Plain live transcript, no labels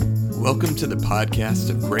Welcome to the podcast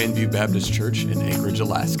of Grandview Baptist Church in Anchorage,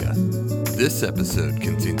 Alaska. This episode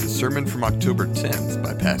contains a sermon from October 10th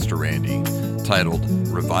by Pastor Randy, titled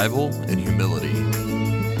Revival and Humility.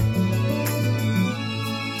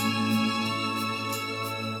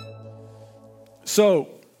 So,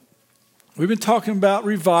 we've been talking about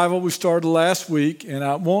revival. We started last week, and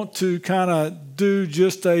I want to kind of do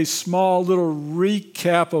just a small little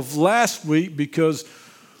recap of last week because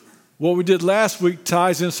what we did last week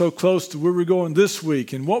ties in so close to where we're going this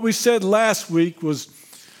week. And what we said last week was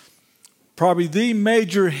probably the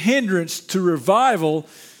major hindrance to revival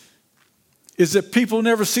is that people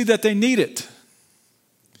never see that they need it.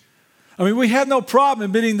 I mean, we have no problem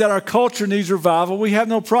admitting that our culture needs revival. We have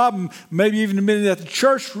no problem maybe even admitting that the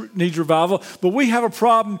church needs revival. But we have a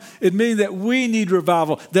problem admitting that we need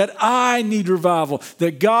revival, that I need revival,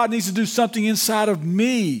 that God needs to do something inside of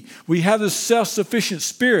me. We have this self-sufficient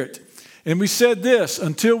spirit. And we said this,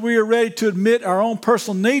 until we are ready to admit our own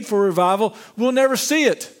personal need for revival, we'll never see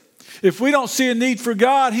it. If we don't see a need for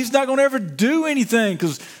God, He's not going to ever do anything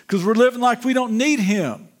because we're living like we don't need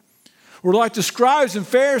Him. We're like the scribes and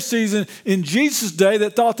Pharisees in Jesus' day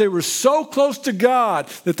that thought they were so close to God,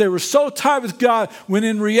 that they were so tight with God, when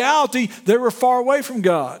in reality, they were far away from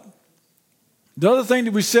God. The other thing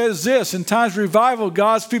that we said is this: in times of revival,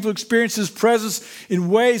 God's people experience His presence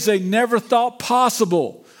in ways they never thought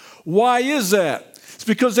possible. Why is that? It's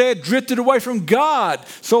because they had drifted away from God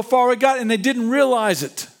so far with God, and they didn't realize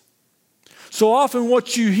it. So often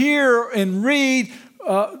what you hear and read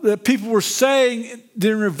that people were saying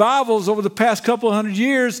during revivals over the past couple of hundred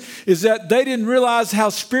years is that they didn't realize how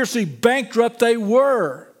spiritually bankrupt they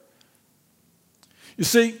were. You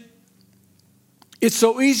see, it's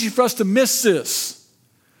so easy for us to miss this.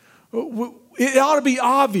 It ought to be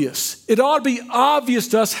obvious. It ought to be obvious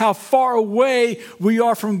to us how far away we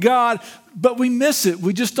are from God, but we miss it.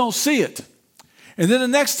 We just don't see it. And then the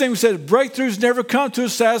next thing we said, breakthroughs never come to a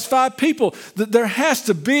satisfied people. That there has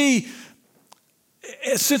to be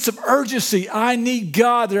a sense of urgency. I need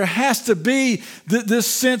God. There has to be this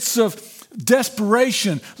sense of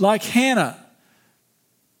desperation, like Hannah.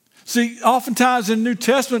 See, oftentimes in the New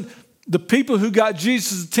Testament, the people who got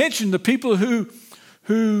Jesus' attention, the people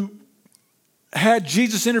who had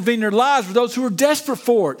Jesus intervene in their lives were those who were desperate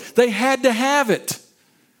for it. They had to have it.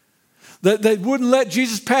 They wouldn't let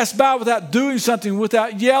Jesus pass by without doing something,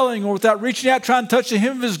 without yelling or without reaching out, trying to touch the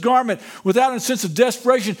hem of His garment, without a sense of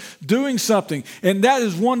desperation, doing something. And that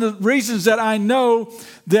is one of the reasons that I know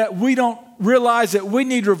that we don't realize that we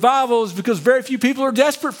need revival, is because very few people are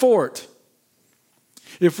desperate for it.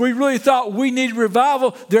 If we really thought we needed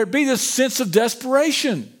revival, there'd be this sense of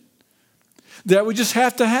desperation that we just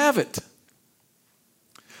have to have it.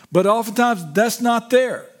 But oftentimes that's not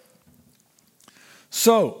there.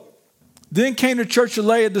 So, then came the church of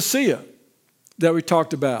Laodicea that we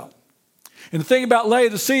talked about. And the thing about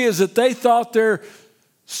Laodicea is that they thought their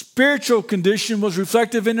spiritual condition was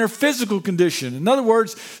reflective in their physical condition. In other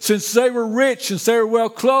words, since they were rich, since they were well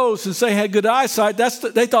clothed, since they had good eyesight,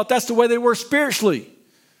 they thought that's the way they were spiritually.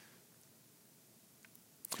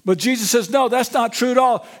 But Jesus says, no, that's not true at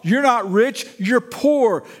all. You're not rich, you're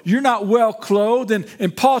poor, you're not well clothed.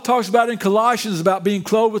 And Paul talks about in Colossians about being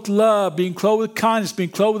clothed with love, being clothed with kindness, being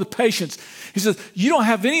clothed with patience. He says, you don't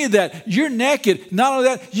have any of that. You're naked. Not only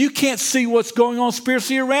that, you can't see what's going on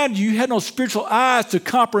spiritually around you. You had no spiritual eyes to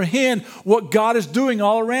comprehend what God is doing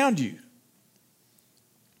all around you.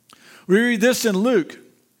 We read this in Luke.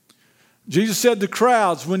 Jesus said to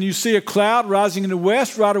crowds, when you see a cloud rising in the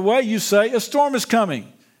west, right away you say, a storm is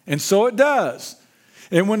coming. And so it does.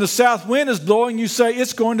 And when the south wind is blowing, you say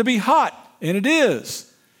it's going to be hot. And it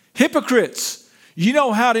is. Hypocrites, you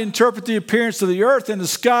know how to interpret the appearance of the earth and the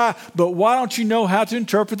sky, but why don't you know how to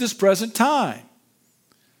interpret this present time?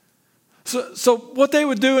 So what they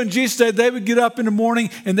would do in Jesus' day, they would get up in the morning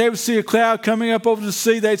and they would see a cloud coming up over the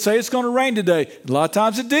sea. They'd say it's going to rain today. A lot of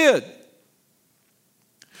times it did.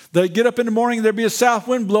 They'd get up in the morning and there'd be a south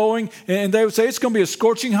wind blowing and they would say it's going to be a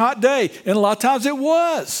scorching hot day. And a lot of times it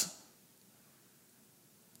was.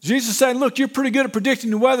 Jesus saying, look, you're pretty good at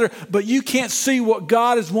predicting the weather, but you can't see what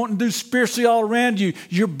God is wanting to do spiritually all around you.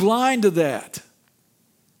 You're blind to that.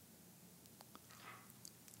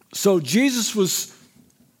 So Jesus was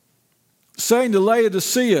saying to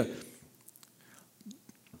Laodicea,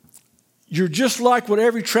 you're just like what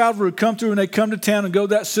every traveler would come through when they come to town and go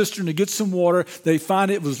to that cistern to get some water. They find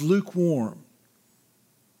it was lukewarm.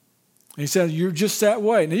 And he said, you're just that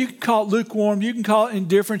way. Now, you can call it lukewarm. You can call it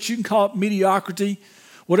indifference. You can call it mediocrity.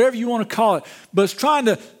 Whatever you want to call it. But it's trying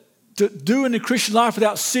to do in the Christian life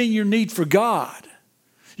without seeing your need for God.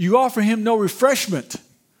 You offer Him no refreshment.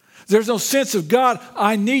 There's no sense of, God,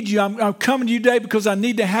 I need you. I'm coming to you today because I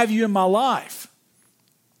need to have you in my life.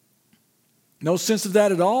 No sense of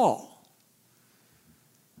that at all.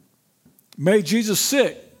 Made Jesus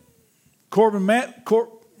sick.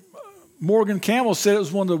 Morgan Campbell said it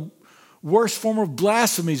was one of the worst form of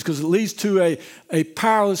blasphemies because it leads to a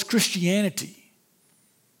powerless Christianity.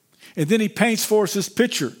 And then he paints for us this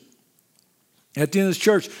picture at the end of this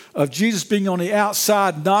church of Jesus being on the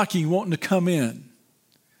outside knocking, wanting to come in.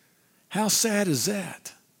 How sad is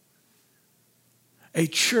that? A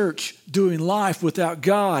church doing life without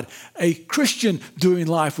God, a Christian doing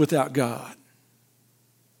life without God.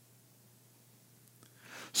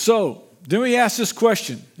 So, then we ask this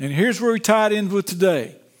question, and here's where we tie it in with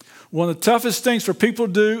today. One of the toughest things for people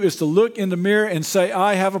to do is to look in the mirror and say,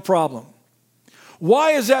 I have a problem.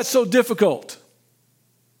 Why is that so difficult?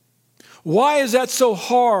 Why is that so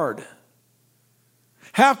hard?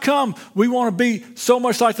 How come we want to be so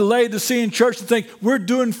much like the Laodicean church and think we're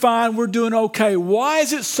doing fine, we're doing okay? Why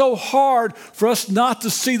is it so hard for us not to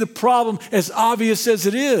see the problem as obvious as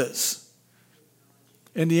it is?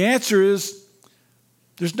 And the answer is,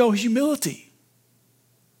 there's no humility.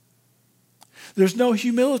 There's no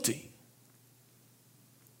humility.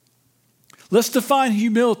 Let's define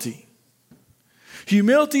humility.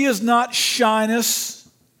 Humility is not shyness.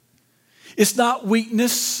 It's not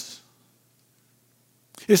weakness.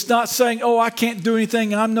 It's not saying, oh, I can't do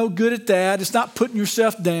anything. I'm no good at that. It's not putting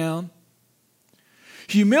yourself down.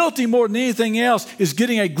 Humility, more than anything else, is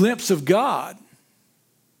getting a glimpse of God.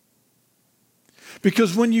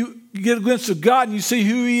 Because when you get a glimpse of God and you see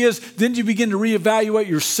who He is, then you begin to reevaluate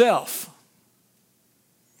yourself.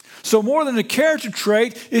 So more than a character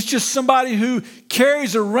trait, it's just somebody who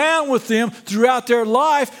carries around with them throughout their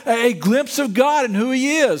life a glimpse of God and who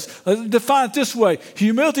He is. Let's define it this way.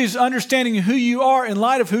 Humility is understanding who you are in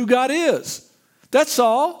light of who God is. That's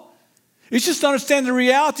all. It's just understanding the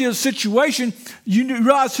reality of the situation. You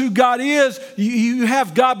realize who God is. You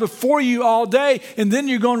have God before you all day, and then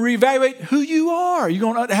you're going to reevaluate who you are. You're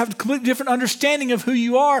going to have a completely different understanding of who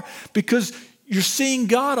you are because you're seeing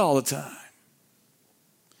God all the time.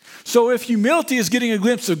 So if humility is getting a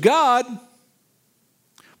glimpse of God,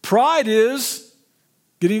 pride is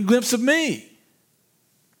getting a glimpse of me.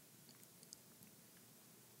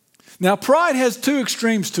 Now, pride has two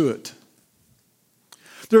extremes to it.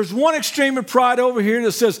 There's one extreme of pride over here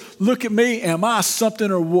that says, look at me, am I something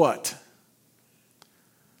or what?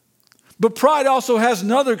 But pride also has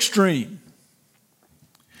another extreme.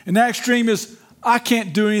 And that extreme is, I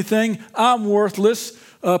can't do anything, I'm worthless,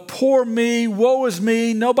 poor me, woe is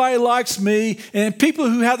me, nobody likes me. And people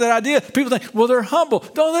who have that idea, people think, well, they're humble.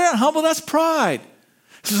 No, they're not humble, that's pride.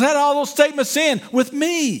 So that all those statements in with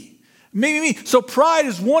me. Me. So pride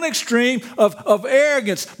is one extreme of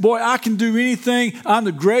arrogance. Boy, I can do anything. I'm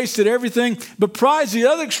the greatest at everything. But pride's the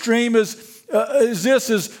other extreme is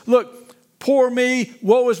look, poor me,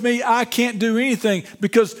 woe is me, I can't do anything.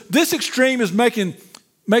 Because this extreme is making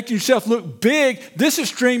yourself look big. This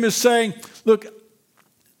extreme is saying, look,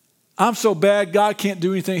 I'm so bad, God can't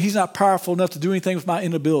do anything. He's not powerful enough to do anything with my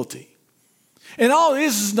inability. And all it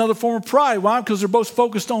is another form of pride. Why? Because they're both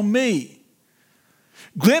focused on me.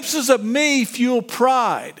 Glimpses of me fuel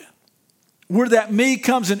pride. Where that me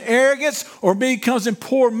comes in arrogance or me comes in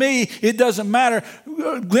poor me, it doesn't matter.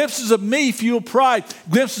 Glimpses of me fuel pride.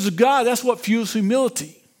 Glimpses of God, that's what fuels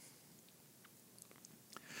humility.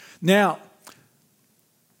 Now,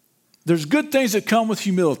 there's good things that come with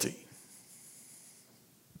humility.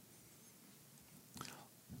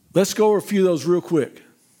 Let's go over a few of those real quick.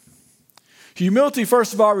 Humility,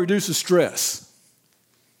 first of all, reduces stress.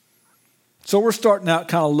 So we're starting out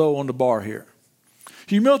kind of low on the bar here.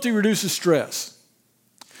 Humility reduces stress.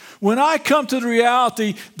 When I come to the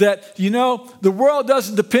reality that, the world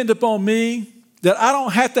doesn't depend upon me, that I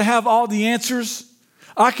don't have to have all the answers,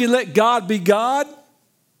 I can let God be God,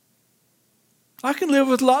 I can live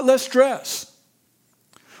with a lot less stress.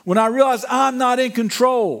 When I realize I'm not in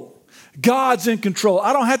control, God's in control.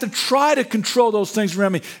 I don't have to try to control those things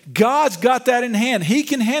around me. God's got that in hand. He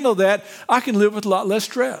can handle that. I can live with a lot less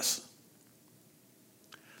stress.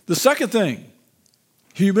 The second thing,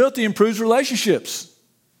 humility improves relationships.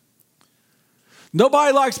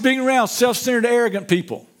 Nobody likes being around self-centered, arrogant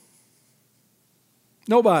people.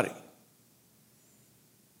 Nobody.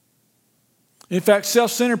 In fact,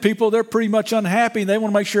 self-centered people, they're pretty much unhappy and they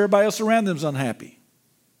want to make sure everybody else around them is unhappy.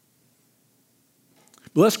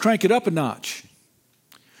 But let's crank it up a notch.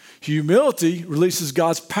 Humility releases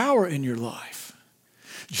God's power in your life.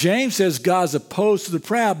 James says God's opposed to the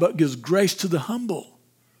proud but gives grace to the humble.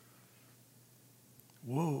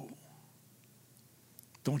 Whoa.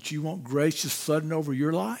 don't you want grace just flooding over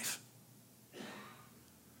your life?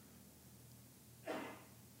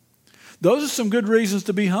 Those are some good reasons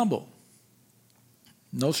to be humble.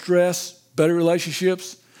 No stress, better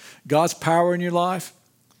relationships, God's power in your life.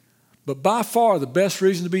 But by far the best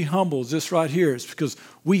reason to be humble is this right here. It's because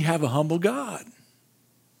we have a humble God.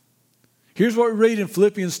 Here's what we read in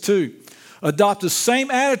Philippians 2. Adopt the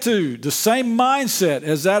same attitude, the same mindset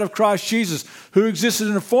as that of Christ Jesus, who existed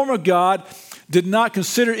in the form of God, did not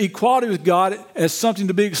consider equality with God as something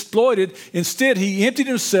to be exploited. Instead, he emptied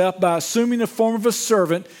himself by assuming the form of a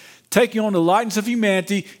servant, taking on the likeness of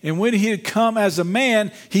humanity, and when he had come as a man,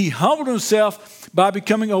 he humbled himself by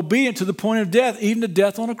becoming obedient to the point of death, even to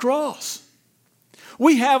death on a cross.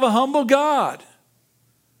 We have a humble God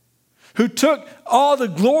who took all the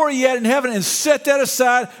glory he had in heaven and set that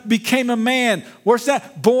aside, became a man. Where's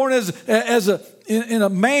that? Born in a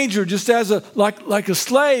manger, just as like a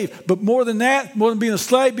slave. But more than that, more than being a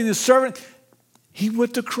slave, being a servant, he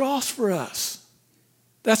went to the cross for us.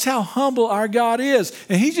 That's how humble our God is.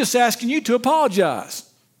 And he's just asking you to apologize.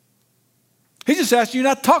 He's just asking you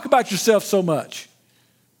not to talk about yourself so much.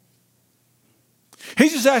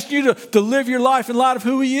 He's just asking you to live your life in light of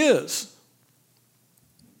who he is.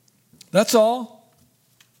 That's all.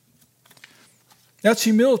 That's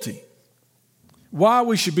humility. Why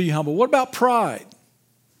we should be humble. What about pride?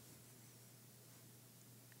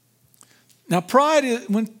 Now, pride is,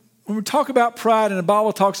 when we talk about pride and the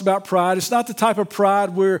Bible talks about pride, it's not the type of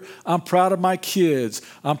pride where I'm proud of my kids,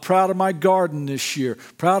 I'm proud of my garden this year,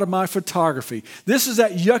 proud of my photography. This is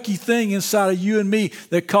that yucky thing inside of you and me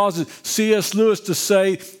that causes C.S. Lewis to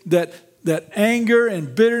say that anger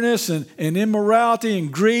and bitterness and immorality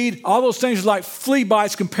and greed, all those things are like flea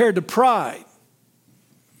bites compared to pride.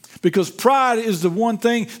 Because pride is the one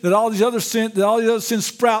thing that all these other sins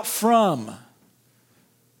sprout from.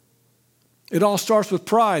 It all starts with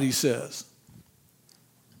pride, he says.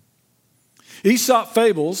 Aesop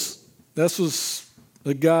Fables, this was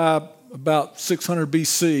a guy about 600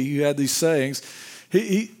 BC who had these sayings.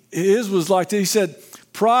 His was like this. He said,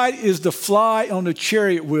 pride is the fly on the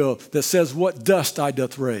chariot wheel that says, what dust I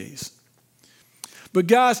doth raise. But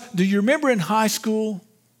guys, do you remember in high school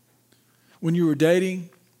when you were dating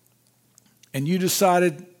and you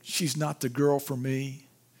decided she's not the girl for me?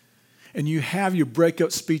 And you have your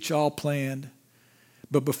breakup speech all planned,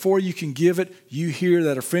 but before you can give it, you hear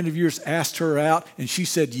that a friend of yours asked her out and she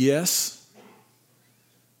said yes.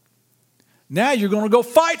 Now you're going to go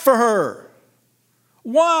fight for her.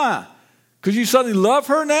 Why? Because you suddenly love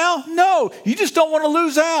her now? No, you just don't want to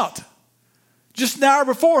lose out. Just an hour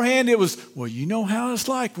beforehand, it was, well, you know how it's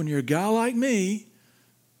like when you're a guy like me.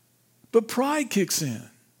 But pride kicks in.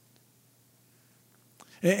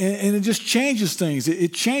 And it just changes things.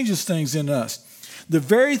 It changes things in us. The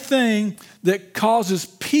very thing that causes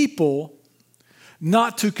people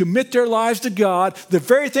not to commit their lives to God, the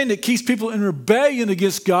very thing that keeps people in rebellion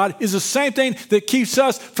against God is the same thing that keeps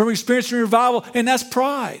us from experiencing revival, and that's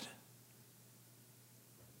pride.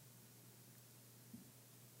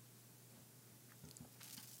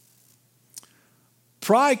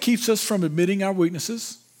 Pride keeps us from admitting our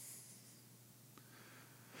weaknesses.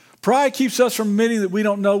 Pride keeps us from admitting that we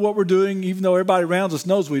don't know what we're doing, even though everybody around us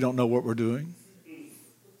knows we don't know what we're doing.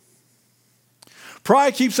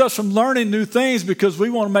 Pride keeps us from learning new things because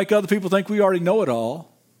we want to make other people think we already know it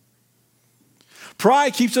all.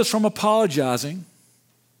 Pride keeps us from apologizing.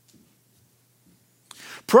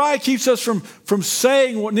 Pride keeps us from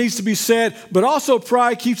saying what needs to be said, but also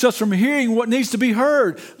pride keeps us from hearing what needs to be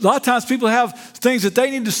heard. A lot of times people have things that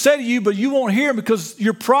they need to say to you, but you won't hear them because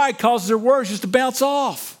your pride causes their words just to bounce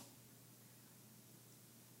off.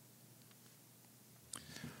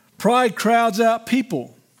 Pride crowds out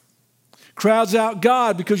people, crowds out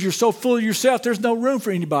God because you're so full of yourself, there's no room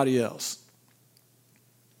for anybody else.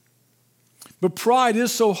 But pride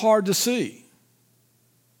is so hard to see.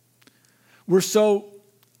 We're so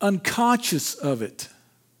unconscious of it.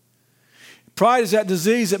 Pride is that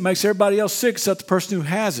disease that makes everybody else sick except the person who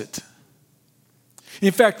has it.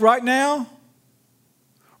 In fact, right now,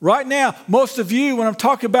 most of you, when I'm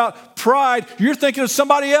talking about pride, you're thinking of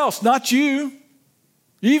somebody else, not you.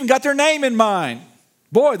 You even got their name in mind.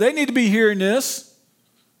 Boy, they need to be hearing this.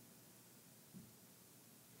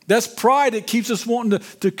 That's pride that keeps us wanting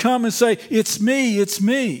to come and say, it's me, it's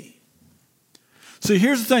me. See,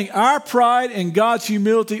 here's the thing. Our pride and God's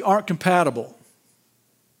humility aren't compatible.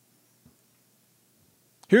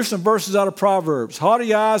 Here's some verses out of Proverbs.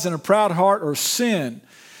 Haughty eyes and a proud heart are sin.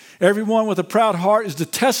 Everyone with a proud heart is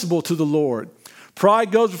detestable to the Lord.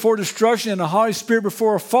 Pride goes before destruction and a haughty spirit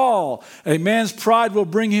before a fall. A man's pride will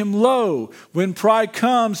bring him low. When pride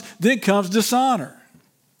comes, then comes dishonor.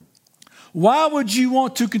 Why would you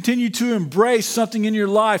want to continue to embrace something in your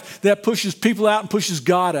life that pushes people out and pushes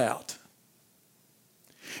God out?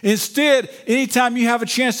 Instead, anytime you have a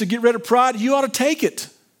chance to get rid of pride, you ought to take it.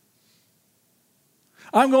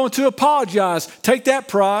 I'm going to apologize. Take that,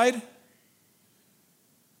 pride.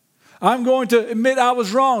 I'm going to admit I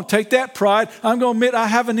was wrong. Take that, pride. I'm going to admit I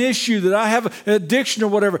have an issue, that I have an addiction or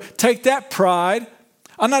whatever. Take that, pride.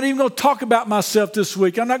 I'm not even going to talk about myself this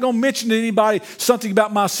week. I'm not going to mention to anybody something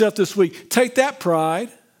about myself this week. Take that, pride.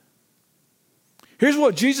 Here's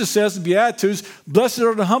what Jesus says in the Beatitudes: blessed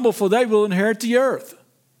are the humble, for they will inherit the earth.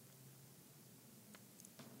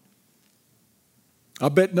 I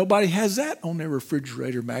bet nobody has that on their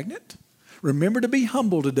refrigerator magnet. Remember to be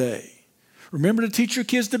humble today. Remember to teach your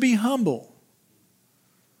kids to be humble.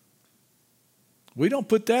 We don't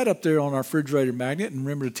put that up there on our refrigerator magnet and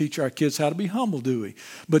remember to teach our kids how to be humble, do we?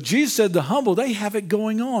 But Jesus said the humble, they have it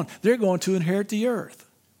going on. They're going to inherit the earth.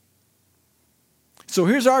 So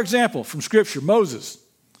here's our example from Scripture, Moses.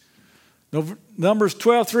 Numbers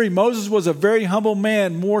 12:3, Moses was a very humble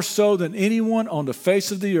man, more so than anyone on the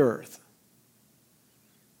face of the earth.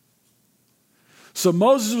 So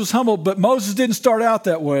Moses was humble, but Moses didn't start out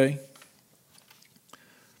that way.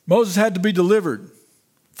 Moses had to be delivered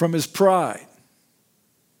from his pride.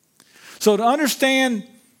 So to understand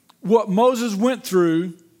what Moses went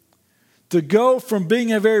through, to go from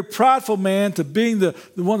being a very prideful man to being the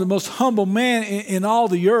one of the most humble men in all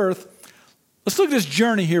the earth, let's look at this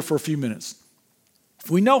journey here for a few minutes.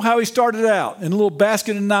 We know how he started out in a little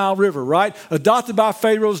basket in the Nile River, right? Adopted by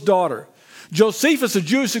Pharaoh's daughter. Josephus, a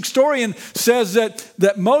Jewish historian, says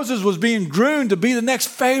that Moses was being groomed to be the next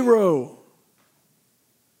Pharaoh.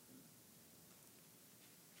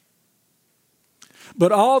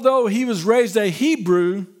 But although he was raised a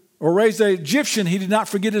Hebrew or raised an Egyptian, he did not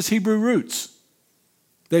forget his Hebrew roots.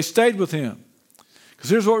 They stayed with him. Because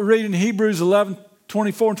here's what we read in Hebrews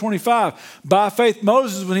 11:24 and 25. By faith,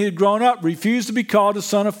 Moses, when he had grown up, refused to be called the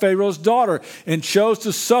son of Pharaoh's daughter and chose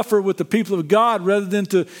to suffer with the people of God rather than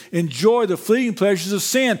to enjoy the fleeting pleasures of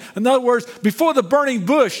sin. In other words, before the burning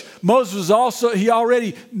bush, Moses he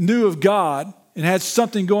already knew of God and had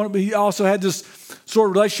something going on, but he also had this sort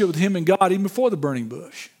of relationship with him and God even before the burning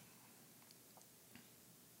bush.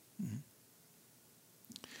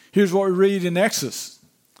 Here's what we read in Exodus.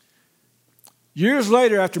 Years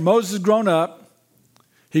later, after Moses had grown up,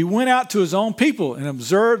 he went out to his own people and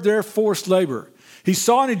observed their forced labor. He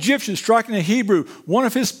saw an Egyptian striking a Hebrew, one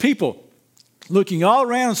of his people. Looking all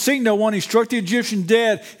around and seeing no one, he struck the Egyptian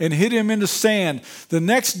dead and hid him in the sand. The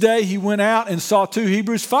next day he went out and saw two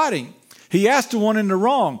Hebrews fighting. He asked the one in the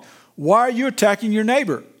wrong, "Why are you attacking your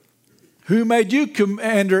neighbor?" "Who made you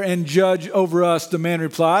commander and judge over us?" the man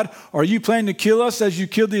replied. "Are you planning to kill us as you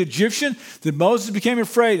killed the Egyptian?" Then Moses became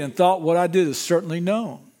afraid and thought, "What I did is certainly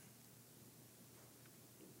known."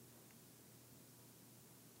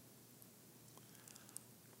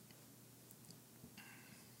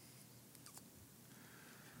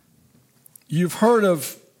 You've heard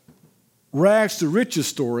of rags to riches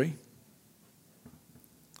story.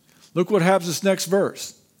 Look what happens this next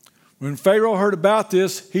verse. When Pharaoh heard about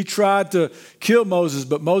this, he tried to kill Moses,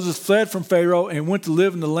 but Moses fled from Pharaoh and went to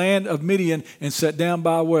live in the land of Midian and sat down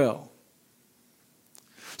by a well.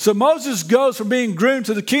 So Moses goes from being groomed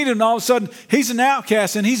to the kingdom, and all of a sudden he's an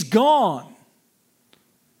outcast and he's gone.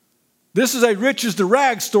 This is a riches to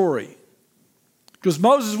rags story. Because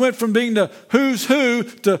Moses went from being the who's who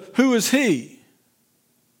to who is he.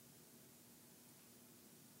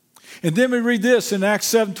 And then we read this in Acts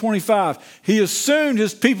 7:25. He assumed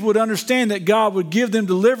his people would understand that God would give them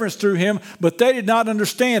deliverance through him, but they did not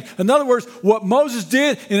understand. In other words, what Moses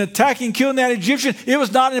did in attacking and killing that Egyptian, it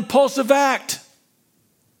was not an impulsive act.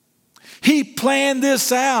 He planned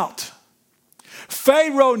this out.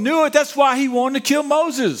 Pharaoh knew it. That's why he wanted to kill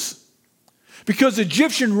Moses. Because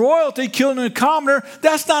Egyptian royalty, killing a commoner,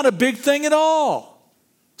 that's not a big thing at all.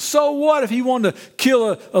 So what if he wanted to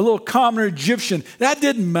kill a little commoner Egyptian? That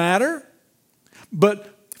didn't matter.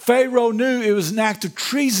 But Pharaoh knew it was an act of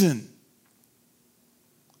treason.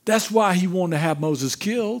 That's why he wanted to have Moses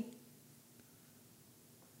killed.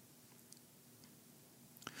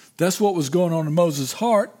 That's what was going on in Moses'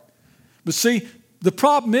 heart. But see, the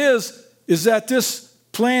problem is that this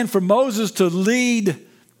plan for Moses to lead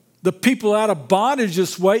the people out of bondage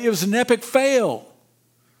this way, it was an epic fail.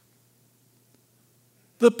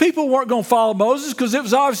 The people weren't going to follow Moses because it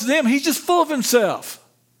was obvious to them he's just full of himself.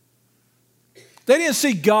 They didn't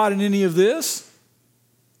see God in any of this.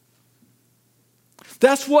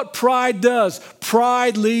 That's what pride does.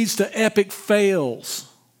 Pride leads to epic fails.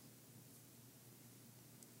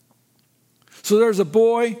 So there's a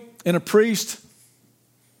boy and a priest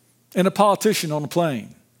and a politician on a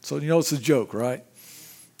plane. So you know it's a joke, right?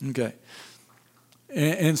 Okay.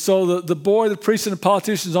 And so the boy, the priest, and the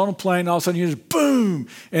politician's on a plane. All of a sudden, you hear boom,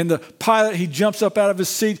 and the pilot, he jumps up out of his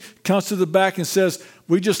seat, comes to the back, and says,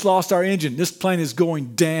 "We just lost our engine. This plane is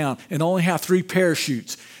going down, and only have 3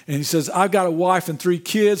 parachutes." And he says, "I've got a wife and 3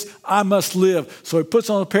 kids. I must live." So he puts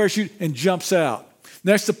on a parachute and jumps out.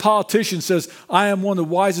 Next, the politician says, "I am one of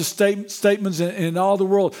the wisest statements in all the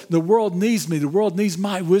world. The world needs me. The world needs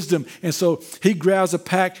my wisdom." And so he grabs a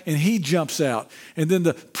pack and he jumps out. And then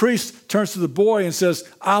the priest turns to the boy and says,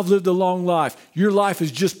 "I've lived a long life. Your life is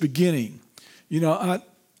just beginning.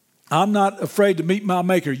 I'm not afraid to meet my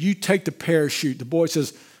maker. You take the parachute." The boy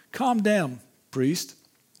says, "Calm down, priest.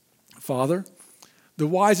 Father, the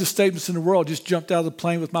wisest statements in the world just jumped out of the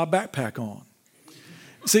plane with my backpack on."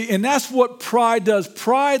 See, and that's what pride does.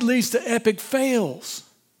 Pride leads to epic fails.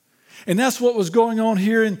 And that's what was going on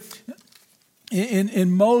here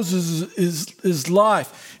in Moses'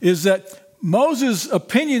 life, is that Moses'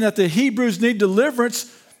 opinion that the Hebrews need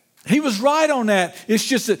deliverance, he was right on that. It's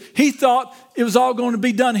just that he thought it was all going to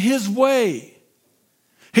be done his way.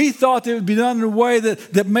 He thought that it would be done in a way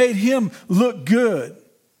that made him look good.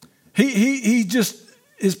 He just,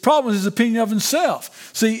 his problem is his opinion of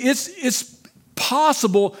himself. See, it's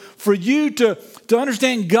possible for you to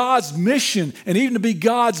understand God's mission and even to be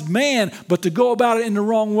God's man, but to go about it in the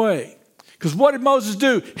wrong way. Because what did Moses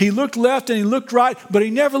do? He looked left and he looked right, but he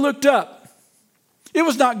never looked up. It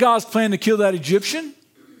was not God's plan to kill that Egyptian.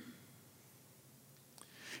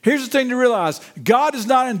 Here's the thing to realize. God does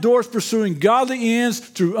not endorse pursuing godly ends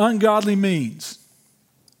through ungodly means.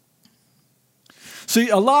 See,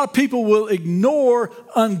 a lot of people will ignore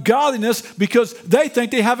ungodliness because they think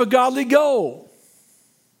they have a godly goal.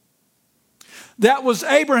 That was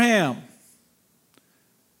Abraham.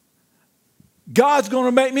 God's going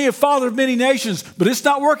to make me a father of many nations, but it's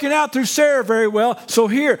not working out through Sarah very well. So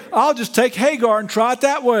here, I'll just take Hagar and try it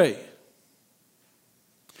that way.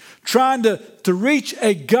 Trying to reach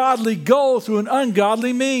a godly goal through an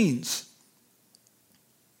ungodly means.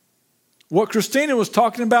 What Christina was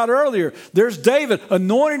talking about earlier, there's David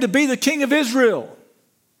anointed to be the king of Israel.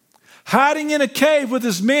 Hiding in a cave with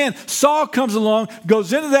his men. Saul comes along,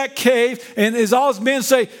 goes into that cave, and as all his men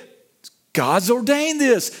say, "God's ordained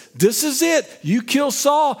this. This is it. You kill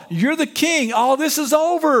Saul, you're the king. All this is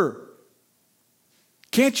over.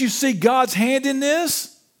 Can't you see God's hand in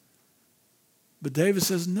this?" But David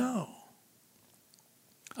says, "No.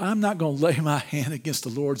 I'm not going to lay my hand against the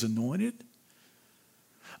Lord's anointed.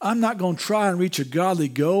 I'm not going to try and reach a godly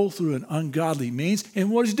goal through an ungodly means." And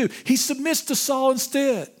what does he do? He submits to Saul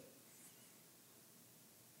instead.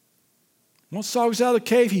 Once Saul was out of the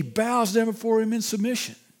cave, he bows down before him in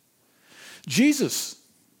submission. Jesus,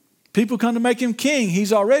 people come to make him king.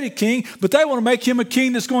 He's already king, but they want to make him a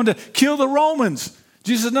king that's going to kill the Romans.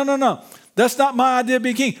 Jesus says, no. That's not my idea of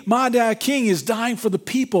being king. My idea of king is dying for the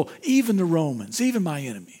people, even the Romans, even my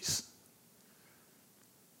enemies.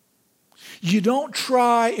 You don't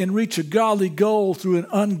try and reach a godly goal through an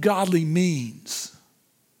ungodly means.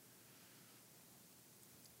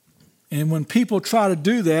 And when people try to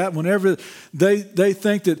do that, whenever they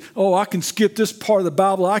think that, I can skip this part of the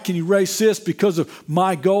Bible, I can erase this because of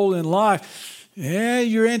my goal in life,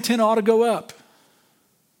 your antenna ought to go up.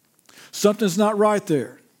 Something's not right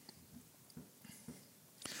there.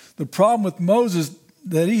 The problem with Moses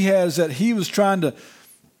that he has is that he was trying to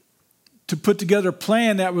put together a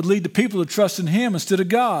plan that would lead the people to trust in him instead of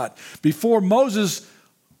God. Before Moses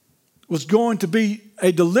was going to be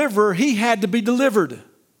a deliverer, he had to be delivered.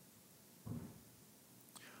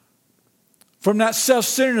 From that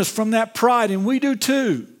self-centeredness, from that pride, and we do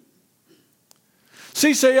too.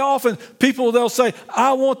 See, so often people, they'll say,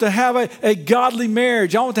 "I want to have a godly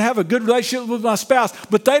marriage. I want to have a good relationship with my spouse,"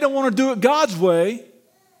 but they don't want to do it God's way.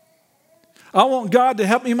 I want God to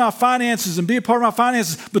help me in my finances and be a part of my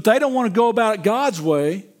finances, but they don't want to go about it God's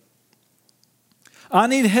way. I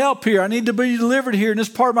need help here. I need to be delivered here in this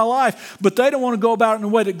part of my life, but they don't want to go about it in a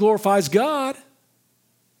way that glorifies God.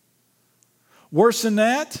 Worse than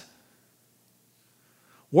that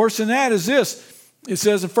is this. It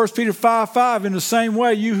says in 1 Peter 5:5, "In the same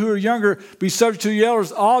way, you who are younger, be subject to your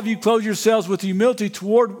elders. All of you clothe yourselves with humility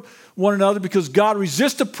toward one another, because God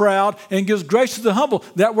resists the proud and gives grace to the humble."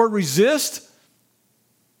 That word resist,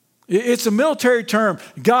 it's a military term.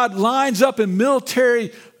 God lines up in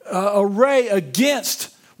military array against.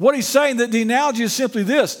 What he's saying, that the analogy is simply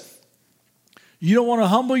this. You don't want to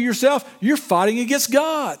humble yourself, you're fighting against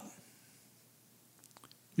God.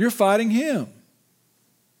 You're fighting him.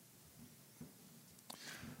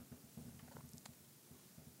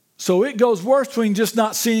 So it goes worse between just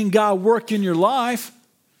not seeing God work in your life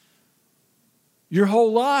your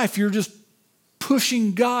whole life you're just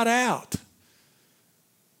pushing God out.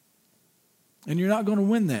 And you're not going to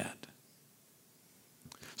win that.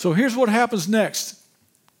 So here's what happens next.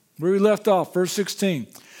 Where we left off, verse 16.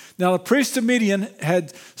 Now the priest of Midian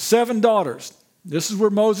had 7 daughters. This is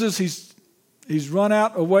where Moses, he's run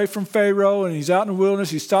out away from Pharaoh and he's out in the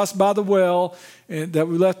wilderness. He stops by the well and that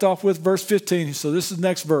we left off with, verse 15. So this is the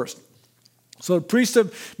next verse. So the priest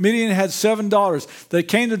of Midian had 7 daughters. They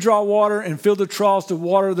came to draw water and filled the troughs to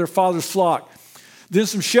water their father's flock. Then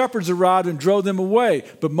some shepherds arrived and drove them away.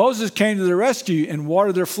 But Moses came to their rescue and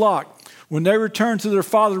watered their flock. When they returned to their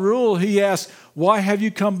father Reuel, he asked, "Why have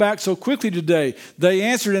you come back so quickly today?" They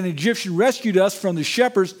answered, "An Egyptian rescued us from the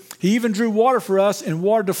shepherds. He even drew water for us and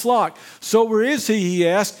watered the flock." "So where is he?"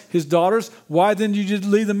 asked his daughters. "Why then did you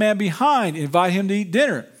leave the man behind, invite him to eat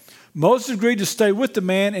dinner?" Moses agreed to stay with the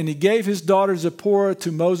man, and he gave his daughter Zipporah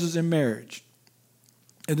to Moses in marriage.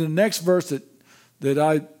 And the next verse that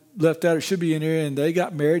I left out, it should be in here, and they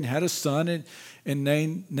got married and had a son and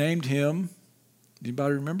named him.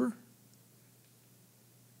 Anybody remember?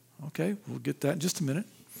 Okay, we'll get that in just a minute.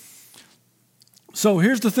 So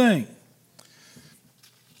here's the thing.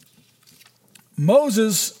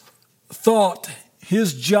 Moses thought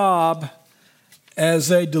his job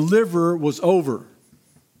as a deliverer was over.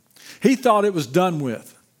 He thought it was done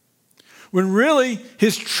with. When really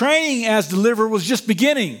his training as deliverer was just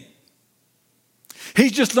beginning.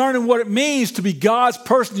 He's just learning what it means to be God's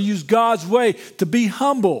person, to use God's way, to be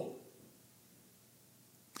humble.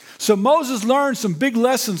 So Moses learned some big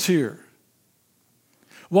lessons here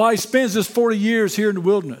while he spends this 40 years here in the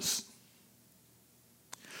wilderness.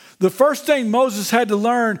 The first thing Moses had to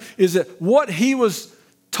learn is that what he was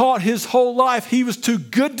taught his whole life he was too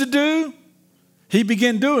good to do, he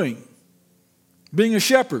began doing, being a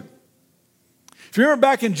shepherd. If you remember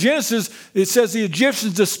back in Genesis, it says the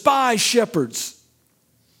Egyptians despised shepherds.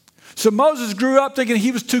 So Moses grew up thinking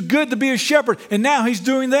he was too good to be a shepherd, and now he's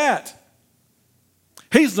doing that.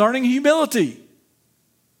 He's learning humility.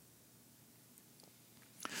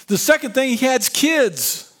 The second thing, he has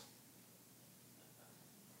kids.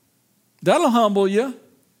 That'll humble you.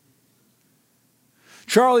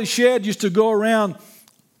 Charlie Shedd used to go around.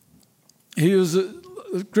 He was a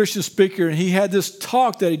Christian speaker, and he had this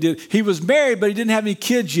talk that he did. He was married, but he didn't have any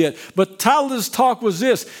kids yet. But the title of his talk was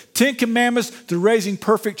this: 10 Commandments to Raising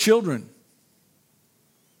Perfect Children.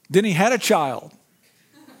 Then he had a child.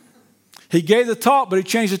 He gave the talk, but he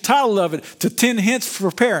changed the title of it to 10 Hints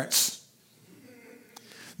for Parents.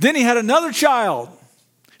 Then he had another child.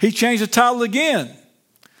 He changed the title again.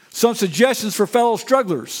 Some Suggestions for Fellow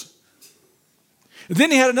Strugglers. And then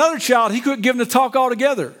he had another child. He couldn't give him the talk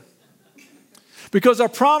altogether. Because I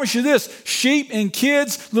promise you this, sheep and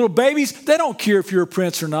kids, little babies, they don't care if you're a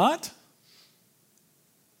prince or not.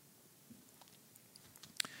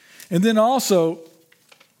 And then also,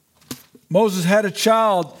 Moses had a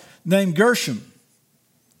child named Gershom.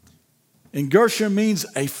 And Gershom means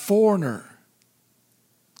a foreigner.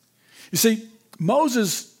 You see,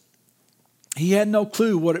 Moses, he had no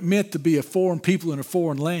clue what it meant to be a foreign people in a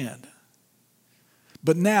foreign land.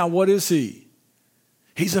 But now, what is he?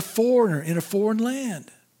 He's a foreigner in a foreign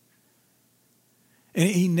land. And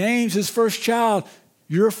he names his first child,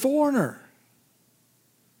 "You're a foreigner."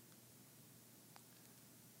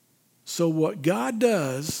 So what God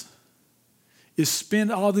does is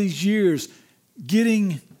spend all these years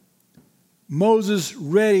getting Moses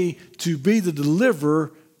ready to be the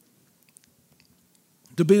deliverer,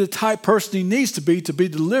 to be the type person he needs to be the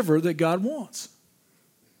deliverer that God wants.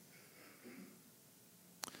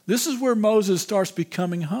 This is where Moses starts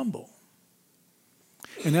becoming humble.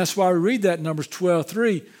 And that's why we read that in Numbers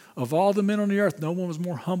 12:3. Of all the men on the earth, no one was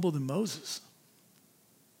more humble than Moses.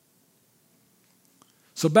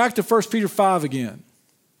 So back to 1 Peter 5 again.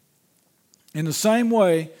 In the same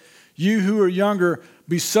way, you who are younger,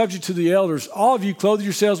 be subject to the elders. All of you clothe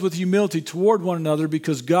yourselves with humility toward one another,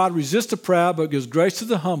 because God resists the proud but gives grace to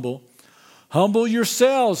the humble. Humble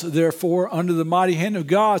yourselves, therefore, under the mighty hand of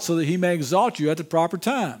God, so that he may exalt you at the proper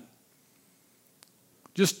time.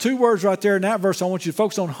 Just 2 words right there in that verse I want you to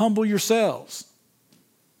focus on: humble yourselves.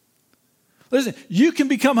 Listen, you can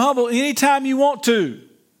become humble anytime you want to.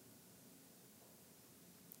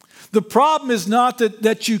 The problem is not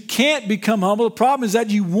that you can't become humble. The problem is that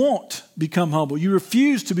you won't become humble. You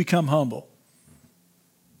refuse to become humble.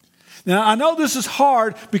 Now, I know this is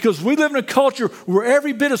hard because we live in a culture where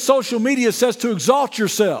every bit of social media says to exalt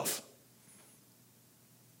yourself.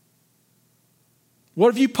 What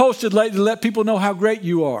have you posted lately to let people know how great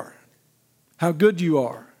you are, how good you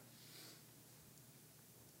are?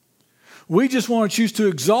 We just want to choose to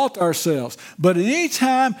exalt ourselves. But at any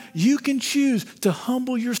time, you can choose to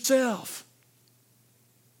humble yourself.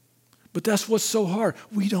 But that's what's so hard.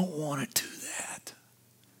 We don't want to do that.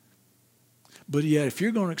 But yet, if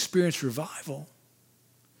you're going to experience revival,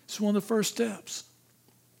 it's one of the first steps.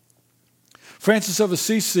 Francis of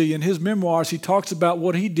Assisi, in his memoirs, he talks about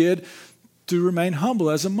what he did to remain humble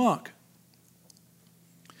as a monk.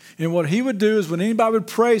 And what he would do is when anybody would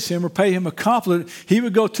praise him or pay him a compliment, he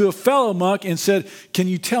would go to a fellow monk and said, "Can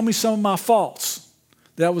you tell me some of my faults?"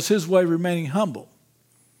 That was his way of remaining humble.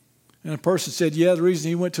 And a person said, yeah, the reason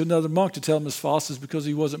he went to another monk to tell him his faults is because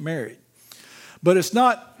he wasn't married. But it's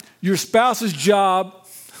not your spouse's job.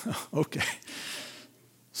 Okay.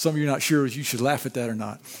 Some of you are not sure if you should laugh at that or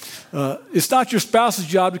not. It's not your spouse's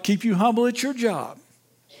job to keep you humble. It's your job.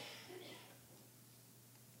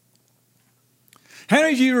 How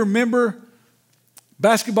many of you remember a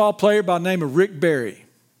basketball player by the name of Rick Barry?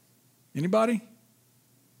 Anybody?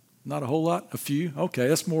 Not a whole lot? A few? Okay,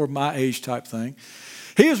 that's more of my age type thing.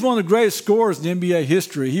 He was one of the greatest scorers in NBA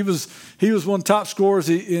history. He was one of the top scorers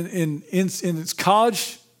in his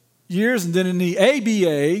college years, and then in the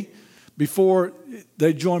ABA, before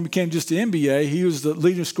they became just the NBA, he was the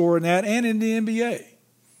leading scorer in that and in the NBA.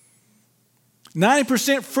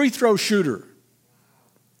 90% free throw shooter.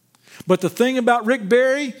 But the thing about Rick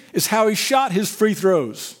Barry is how he shot his free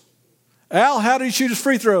throws. Al, how did he shoot his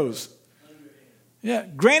free throws? Yeah,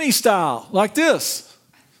 granny style, like this.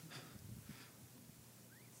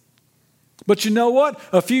 But you know what?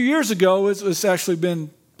 A few years ago, it's actually been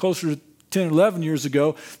closer to 10 or 11 years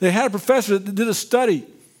ago, they had a professor that did a study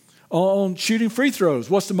on shooting free throws.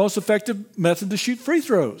 What's the most effective method to shoot free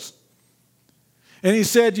throws? And he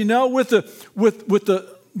said, you know, with the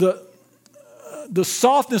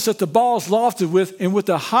softness that the ball is lofted with, and with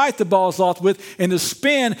the height the ball is lofted with, and the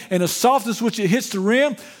spin and the softness which it hits the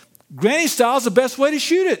rim, granny style is the best way to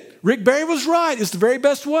shoot it. Rick Barry was right. It's the very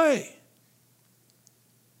best way.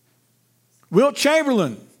 Wilt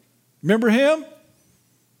Chamberlain, remember him?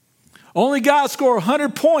 Only guy to score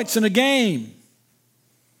 100 points in a game.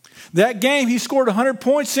 That game he scored 100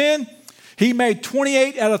 points in, he made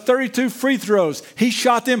 28 out of 32 free throws. He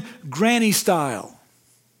shot them granny style.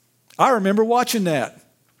 I remember watching that.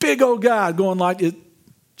 Big old guy going like it,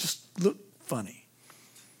 just looked funny.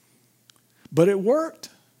 But it worked.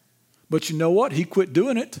 But you know what? He quit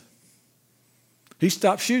doing it. He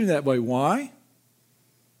stopped shooting that way. Why?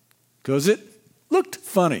 Because it looked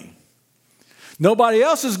funny. Nobody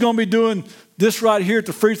else is going to be doing this right here at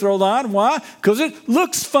the free throw line. Why? Because it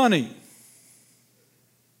looks funny.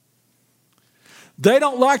 They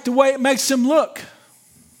don't like the way it makes them look.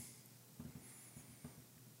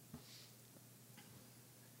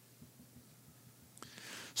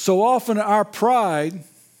 So often our pride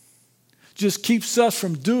just keeps us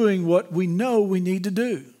from doing what we know we need to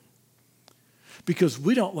do because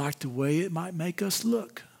we don't like the way it might make us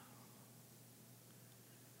look.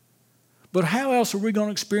 But how else are we going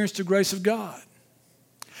to experience the grace of God?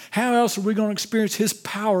 How else are we going to experience His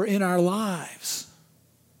power in our lives?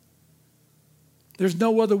 There's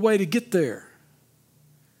no other way to get there.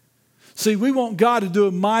 See, we want God to do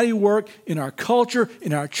a mighty work in our culture,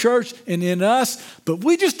 in our church, and in us, but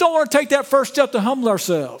we just don't want to take that first step to humble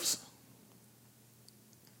ourselves.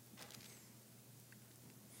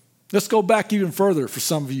 Let's go back even further for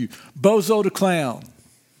some of you. Bozo the Clown.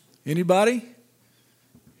 Anybody?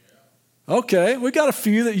 Okay, we got a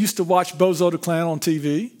few that used to watch Bozo the Clown on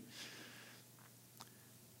TV.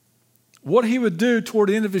 What he would do toward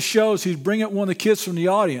the end of his shows, he'd bring up one of the kids from the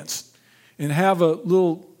audience and have a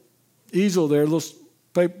little easel there, a little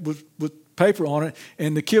paper with paper on it,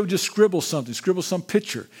 and the kid would just scribble some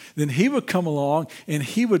picture. Then he would come along and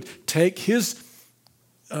he would take his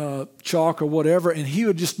chalk or whatever, and he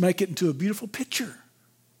would just make it into a beautiful picture.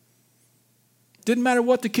 Didn't matter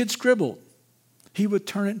what the kid scribbled. He would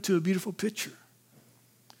turn it into a beautiful picture.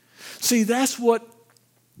 See, that's what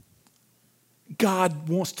God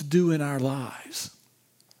wants to do in our lives.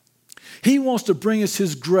 He wants to bring us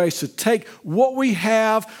His grace to take what we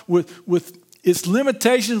have with its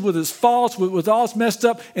limitations, with its faults, with all it's messed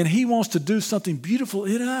up, and He wants to do something beautiful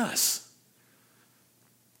in us.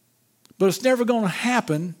 But it's never going to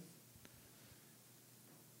happen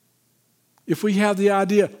if we have the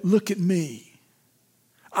idea, look at me.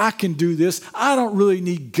 I can do this. I don't really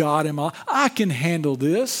need God in my life. I can handle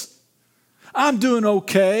this. I'm doing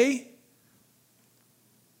okay.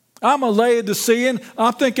 I'm a Laodicean.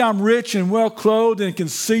 I think I'm rich and well clothed and can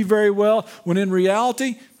see very well, when in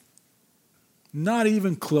reality, not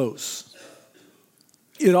even close.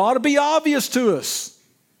 It ought to be obvious to us.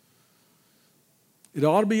 It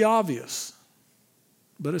ought to be obvious,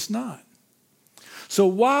 but it's not. So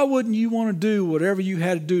why wouldn't you want to do whatever you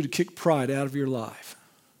had to do to kick pride out of your life?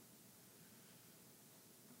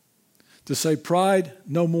 To say, pride,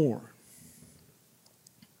 no more.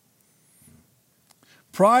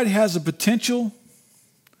 Pride has a potential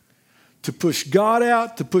to push God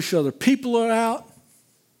out, to push other people out.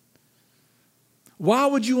 Why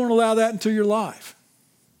would you want to allow that into your life?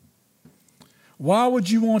 Why would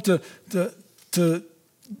you want to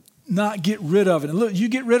not get rid of it? And look, you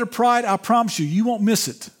get rid of pride, I promise you, you won't miss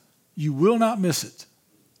it. You will not miss it.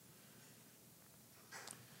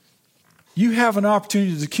 You have an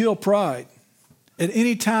opportunity to kill pride at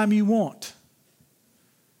any time you want.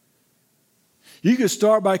 You could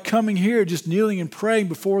start by coming here, just kneeling and praying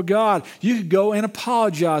before God. You could go and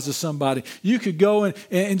apologize to somebody. You could go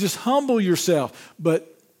and just humble yourself.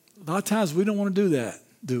 But a lot of times we don't want to do that,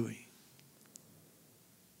 do we?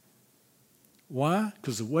 Why?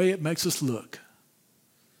 Because the way it makes us look.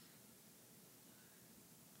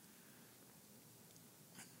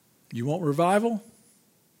 You want revival?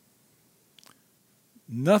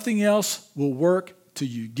 Nothing else will work till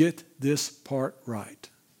you get this part right.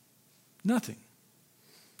 Nothing.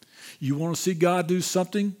 You want to see God do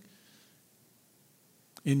something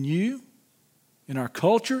in you, in our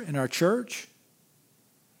culture, in our church?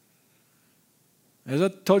 As I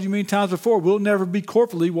told you many times before, we'll never be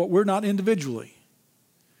corporately what we're not individually.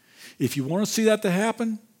 If you want to see that to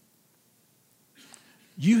happen,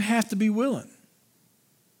 you have to be willing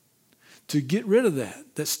to get rid of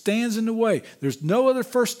that stands in the way. There's no other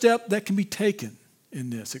first step that can be taken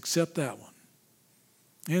in this except that one.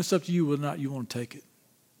 And it's up to you whether or not you want to take it.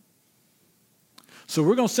 So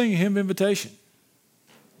we're going to sing a hymn of invitation.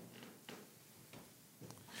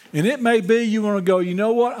 And it may be you want to go, you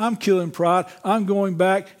know what, I'm killing pride. I'm going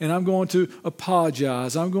back and I'm going to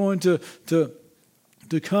apologize. I'm going to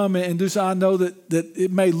come and do so. I know that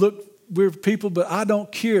it may look weird for people, but I don't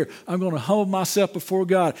care. I'm going to humble myself before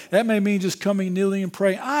God. That may mean just coming, kneeling, and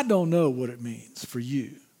praying. I don't know what it means for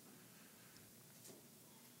you.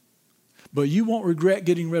 But you won't regret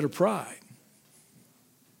getting rid of pride.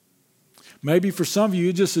 Maybe for some of you,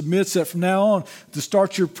 it just admits that from now on, to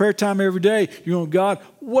start your prayer time every day, you're going, God,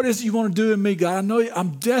 what is it you want to do in me, God? I know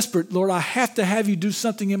I'm desperate, Lord. I have to have you do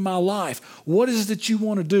something in my life. What is it that you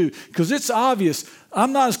want to do? Because it's obvious.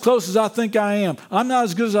 I'm not as close as I think I am. I'm not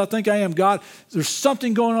as good as I think I am. God, there's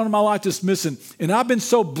something going on in my life that's missing. And I've been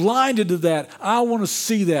so blinded to that. I want to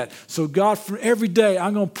see that. So God, for every day,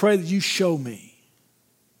 I'm going to pray that you show me.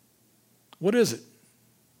 What is it?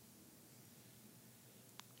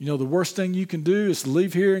 You know, the worst thing you can do is to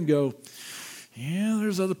leave here and go, yeah,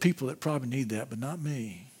 there's other people that probably need that, but not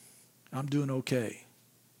me. I'm doing okay.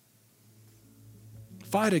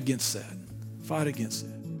 Fight against that. Fight against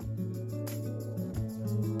that.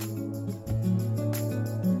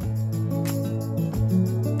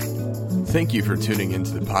 Thank you for tuning into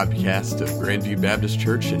the podcast of Grandview Baptist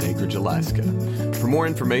Church in Anchorage, Alaska. For more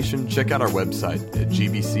information, check out our website at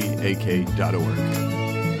gbcak.org.